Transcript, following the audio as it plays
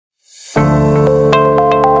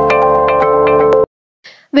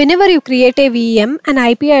Whenever you create a VM, an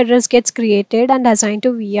IP address gets created and assigned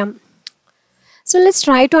to VM. So let's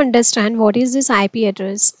try to understand what is this IP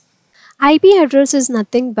address. IP address is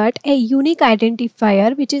nothing but a unique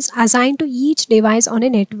identifier which is assigned to each device on a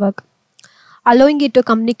network, allowing it to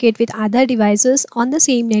communicate with other devices on the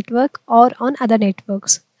same network or on other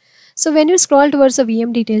networks. So when you scroll towards the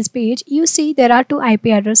VM details page, you see there are two IP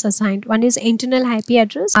addresses assigned. One is internal IP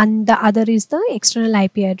address and the other is the external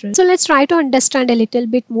IP address. So let's try to understand a little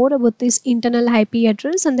bit more about this internal IP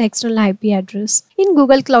address and the external IP address. In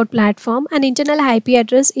Google Cloud Platform, an internal IP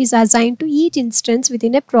address is assigned to each instance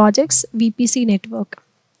within a project's VPC network.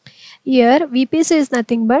 Here, VPC is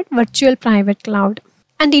nothing but virtual private cloud.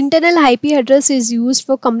 And internal IP address is used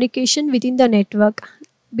for communication within the network,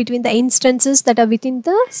 between the instances that are within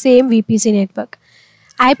the same VPC network.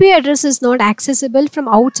 IP address is not accessible from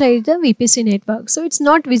outside the VPC network, so it's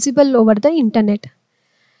not visible over the internet.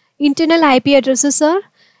 Internal IP addresses are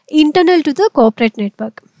internal to the corporate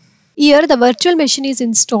network. Here the virtual machine is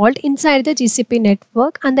installed inside the GCP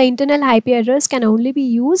network and the internal IP address can only be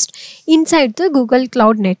used inside the Google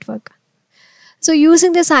Cloud network. So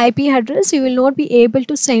using this IP address, you will not be able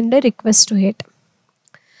to send a request to it.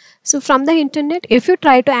 So from the internet, if you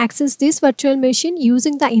try to access this virtual machine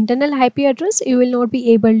using the internal IP address, you will not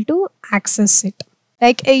be able to access it.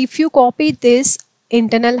 Like if you copy this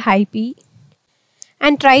internal IP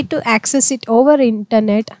and try to access it over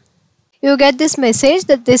internet, you get this message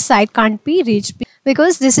that this site can't be reached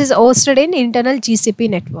because this is hosted in internal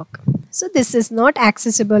GCP network. So this is not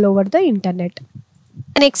accessible over the internet.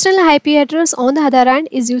 An external IP address on the other hand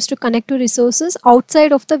is used to connect to resources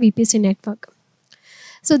outside of the VPC network.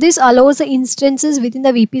 So this allows the instances within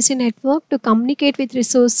the VPC network to communicate with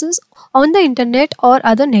resources on the internet or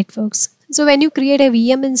other networks. So when you create a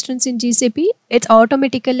VM instance in GCP, it's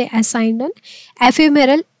automatically assigned an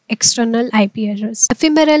ephemeral external IP address.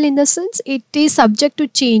 Ephemeral in the sense it is subject to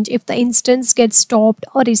change if the instance gets stopped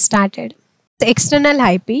or restarted. The external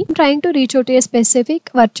IP, I'm trying to reach out to a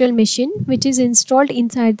specific virtual machine which is installed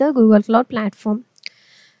inside the Google Cloud Platform.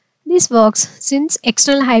 This works since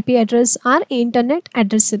external IP addresses are internet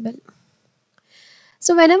addressable.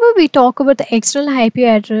 So whenever we talk about the external IP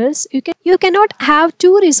address, you cannot have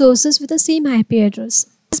two resources with the same IP address.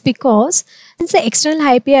 This is because since the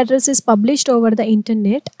external IP address is published over the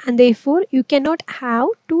internet and therefore you cannot have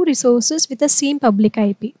two resources with the same public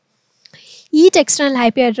IP. Each external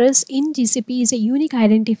IP address in GCP is a unique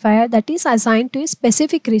identifier that is assigned to a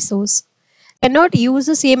specific resource. Cannot use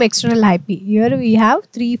the same external IP. Here we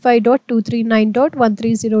have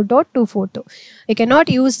 35.239.130.242. We cannot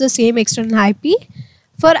use the same external IP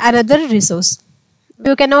for another resource.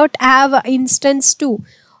 You cannot have instance 2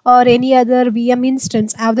 or any other VM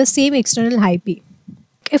instance have the same external IP.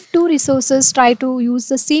 If two resources try to use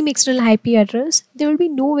the same external IP address, there will be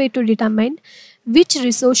no way to determine which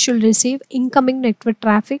resource should receive incoming network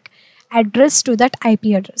traffic addressed to that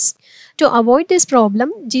IP address. To avoid this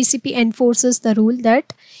problem, GCP enforces the rule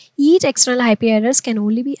that each external IP address can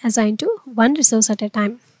only be assigned to one resource at a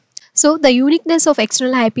time. So the uniqueness of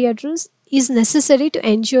external IP address is necessary to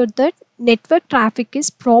ensure that network traffic is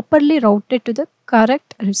properly routed to the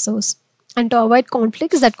correct resource and to avoid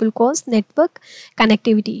conflicts that could cause network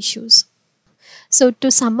connectivity issues. So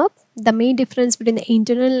to sum up, the main difference between the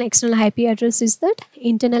internal and external IP address is that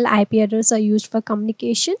internal IP addresses are used for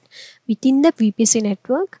communication within the VPC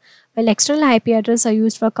network, while external IP addresses are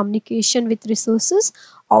used for communication with resources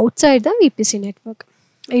outside the VPC network.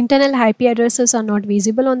 Internal IP addresses are not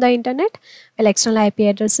visible on the internet, while external IP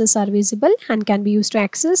addresses are visible and can be used to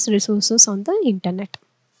access resources on the internet.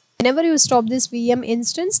 Whenever you stop this VM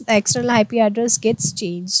instance, the external IP address gets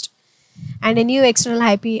changed and a new external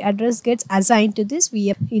IP address gets assigned to this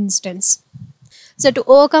VM instance. So to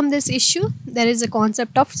overcome this issue, there is a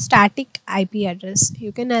concept of static IP address.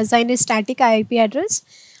 You can assign a static IP address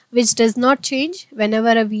which does not change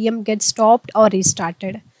whenever a VM gets stopped or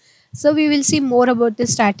restarted. So we will see more about the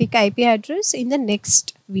static IP address in the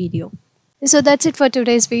next video. So that's it for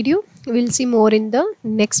today's video. We'll see more in the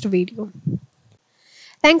next video.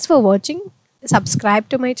 Thanks for watching. Subscribe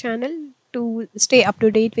to my channel to stay up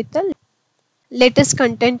to date with the latest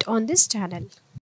content on this channel.